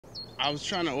I was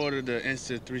trying to order the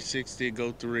Insta360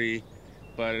 Go3,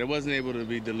 but it wasn't able to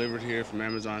be delivered here from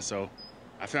Amazon, so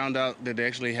I found out that they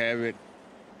actually have it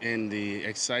in the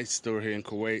Excite store here in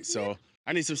Kuwait. So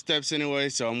I need some steps anyway,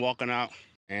 so I'm walking out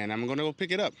and I'm gonna go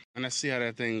pick it up and let's see how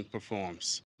that thing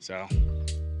performs. So.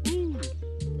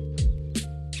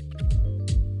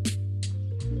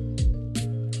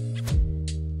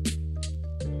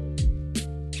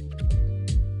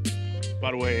 By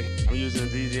the way, I'm using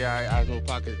DJI Osmo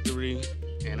Pocket 3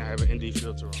 and I have an ND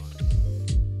filter on.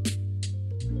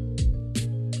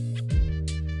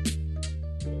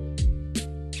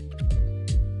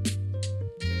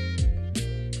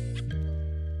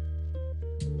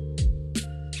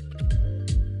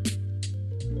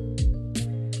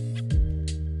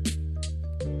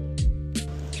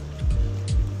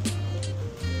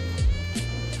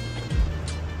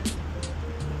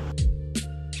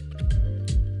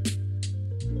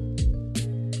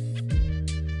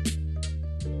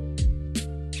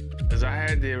 I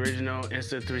had the original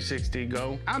Insta360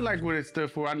 Go. I like what it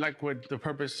stood for. I like what the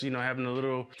purpose, having a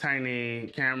little tiny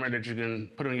camera that you can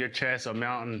put on your chest or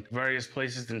mount in various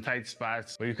places in tight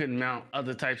spots where you couldn't mount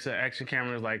other types of action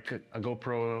cameras like a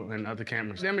GoPro and other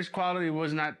cameras. The image quality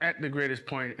was not at the greatest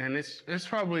point, and it's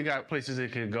probably got places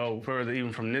it could go further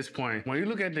even from this point. When you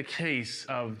look at the case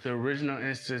of the original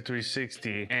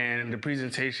Insta360 and the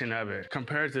presentation of it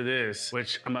compared to this,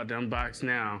 which I'm about to unbox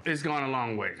now, it's gone a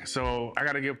long way. So I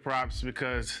gotta give props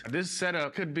because this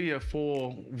setup could be a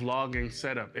full vlogging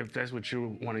setup if that's what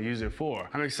you want to use it for.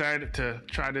 I'm excited to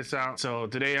try this out. So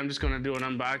today I'm just going to do an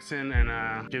unboxing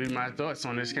and give you my thoughts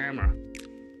on this camera.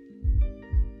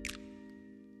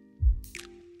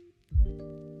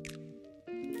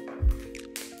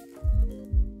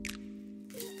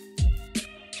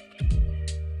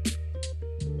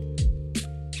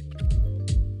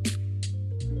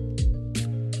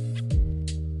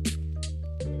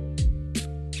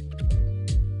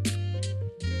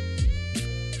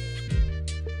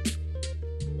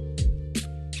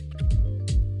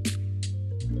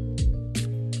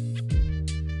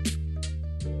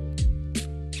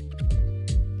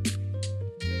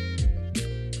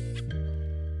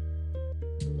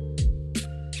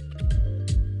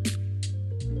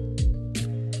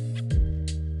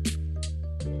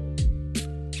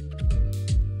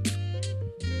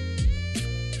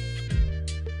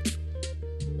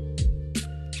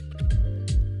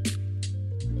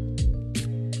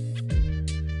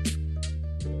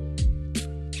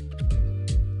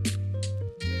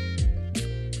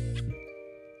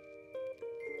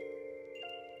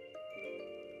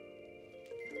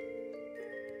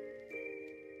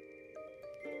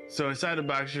 So inside the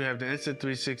box, you have the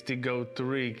Insta360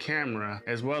 Go3 camera,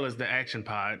 as well as the action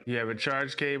pod. You have a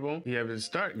charge cable, you have the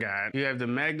start guide, you have the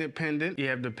magnet pendant, you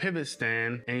have the pivot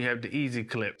stand, and you have the easy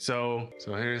clip. So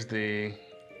here's the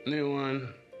new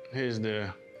one. Here's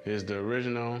the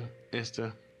original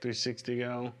Insta360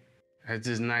 Go. It has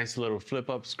this nice little flip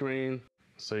up screen.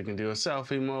 So you can do a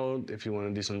selfie mode if you want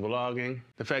to do some vlogging.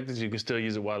 The fact is you can still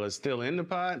use it while it's still in the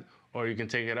pod, or you can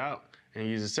take it out and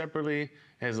use it separately.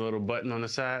 It has a little button on the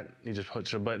side. You just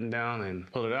put your button down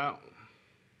and pull it out.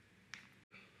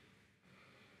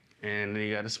 And then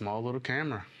you got a small little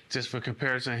camera. Just for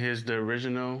comparison, here's the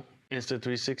original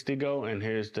Insta360 Go, and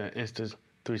here's the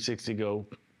Insta360 Go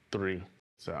 3.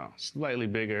 So slightly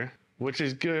bigger, which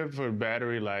is good for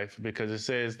battery life because it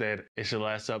says that it should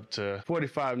last up to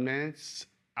 45 minutes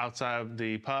outside of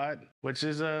the pod, which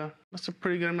is that's a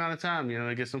pretty good amount of time,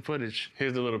 to get some footage.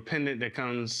 Here's the little pendant that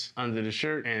comes under the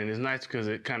shirt, and it's nice because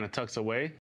it kind of tucks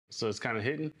away, so it's kind of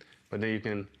hidden, but then you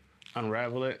can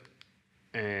unravel it,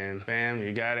 and bam,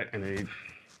 you got it, and then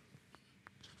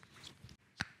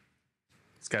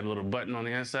it's got a little button on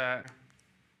the inside.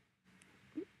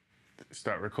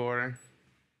 Start recording,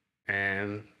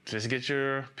 and just get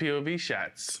your POV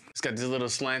shots. It's got this little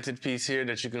slanted piece here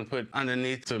that you can put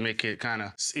underneath to make it kind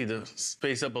of either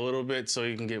space up a little bit so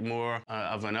you can get more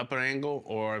of an upper angle,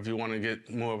 or if you want to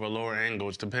get more of a lower angle,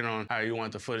 it's depending on how you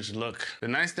want the footage to look. The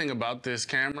nice thing about this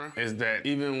camera is that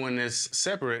even when it's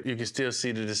separate, you can still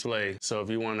see the display. So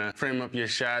if you want to frame up your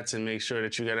shots and make sure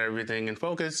that you got everything in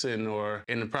focus or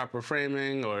in the proper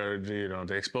framing, or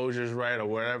the exposure is right or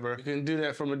whatever, you can do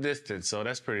that from a distance. So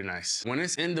that's pretty nice. When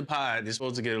it's in the pod, you're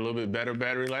supposed to get a little bit better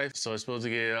battery life. So it's supposed to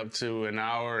get up to an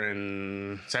hour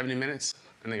and 70 minutes.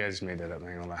 I think I just made that up, I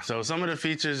ain't gonna lie. So some of the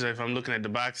features, if I'm looking at the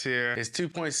box here, it's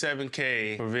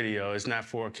 2.7K for video. It's not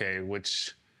 4K,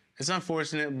 which is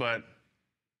unfortunate, but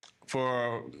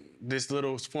for this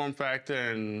little form factor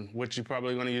and what you're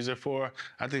probably gonna use it for,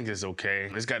 I think it's okay.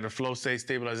 It's got the flow state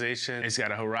stabilization. It's got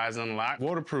a horizon lock,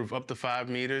 waterproof up to 5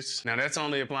 meters. Now that's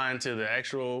only applying to the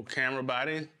actual camera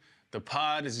body. The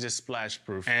pod is just splash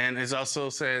proof. And it also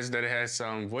says that it has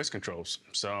some voice controls.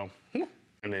 So,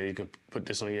 and then you can put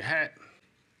this on your hat,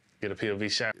 get a POV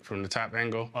shot from the top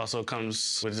angle. Also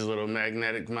comes with this little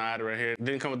magnetic mod right here.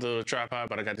 Didn't come with the little tripod,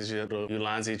 but I got this little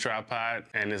Ulanzi tripod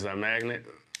and it's a magnet.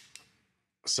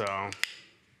 So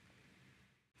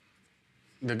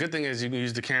the good thing is you can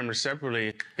use the camera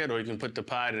separately, or you can put the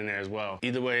pod in there as well.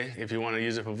 Either way, if you want to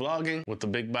use it for vlogging with the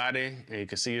big body and you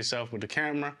can see yourself with the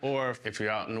camera, or if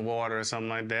you're out in the water or something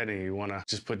like that and you want to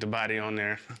just put the body on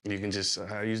there, you can just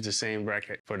use the same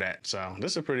bracket for that. So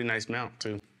this is a pretty nice mount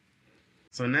too.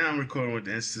 So now I'm recording with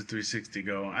the Insta360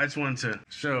 Go. I just wanted to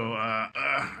show,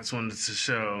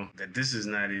 that this is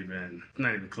not even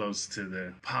close to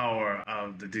the power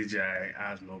of the DJI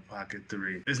Osmo Pocket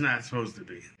 3. It's not supposed to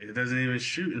be. It doesn't even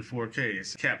shoot in 4K.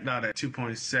 It's capped out at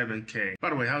 2.7K. By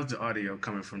the way, how's the audio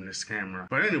coming from this camera?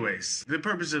 But anyways, the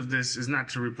purpose of this is not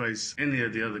to replace any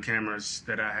of the other cameras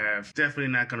that I have.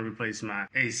 Definitely not going to replace my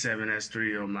A7S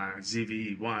III or my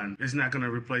ZVE1. It's not going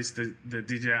to replace the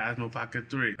DJI Osmo Pocket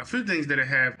 3. A few things that I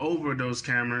have over those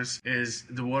cameras is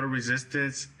the water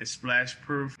resistance, it's splash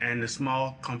proof, and the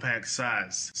small compact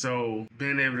size. So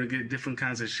being able to get different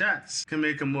kinds of shots can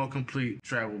make a more complete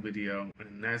travel video,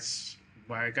 and that's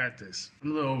why I got this.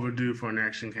 I'm a little overdue for an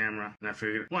action camera, and I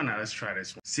figured, why not? Let's try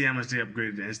this one. See how much they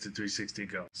upgraded the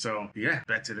Insta360 Go. So yeah,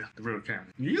 back to the real camera.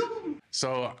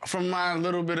 So from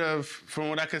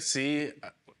what I could see,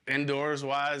 indoors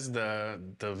wise, the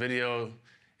video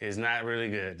is not really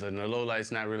good. The low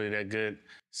light's not really that good.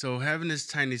 So having this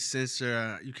tiny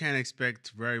sensor, you can't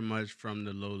expect very much from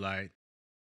the low light.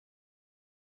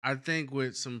 I think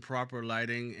with some proper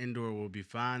lighting, indoor will be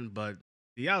fine, but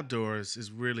the outdoors is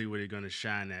really where you're going to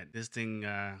shine at. This thing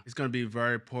is going to be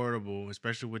very portable,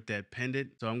 especially with that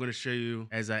pendant. So I'm going to show you,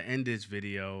 as I end this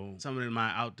video, some of my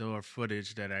outdoor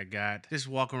footage that I got. Just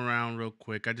walking around real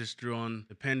quick. I just threw on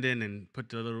the pendant and put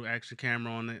the little action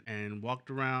camera on it and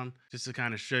walked around just to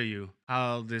kind of show you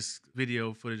how this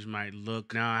video footage might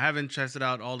look. Now, I haven't tested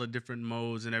out all the different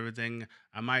modes and everything.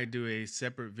 I might do a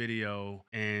separate video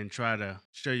and try to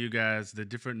show you guys the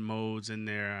different modes in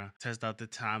there, test out the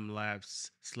time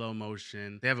lapse, slow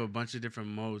motion. They have a bunch of different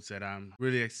modes that I'm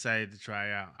really excited to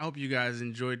try out. I hope you guys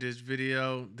enjoyed this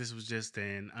video. This was just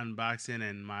an unboxing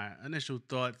and my initial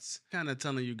thoughts, kind of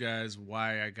telling you guys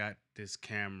why I got this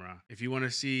camera. If you want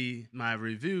to see my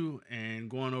review and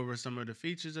going over some of the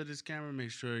features of this camera,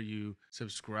 make sure you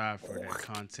subscribe for that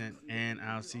content, and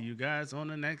I'll see you guys on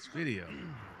the next video.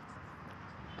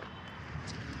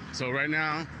 So right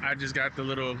now, I just got the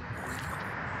little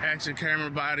action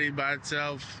camera body by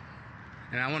itself,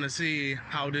 and I want to see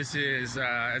how this is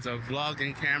as a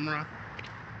vlogging camera.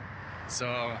 So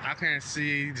I can't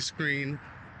see the screen,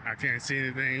 I can't see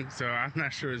anything, so I'm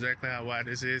not sure exactly how wide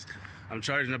this is. I'm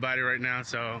charging the body right now,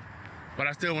 but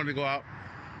I still want to go out.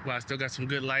 Well, I still got some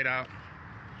good light out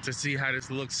to see how this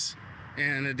looks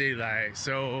in the daylight.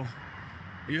 So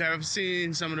you have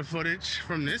seen some of the footage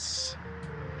from this.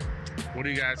 What do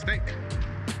you guys think?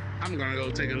 I'm gonna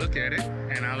go take a look at it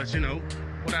and I'll let you know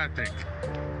what I think.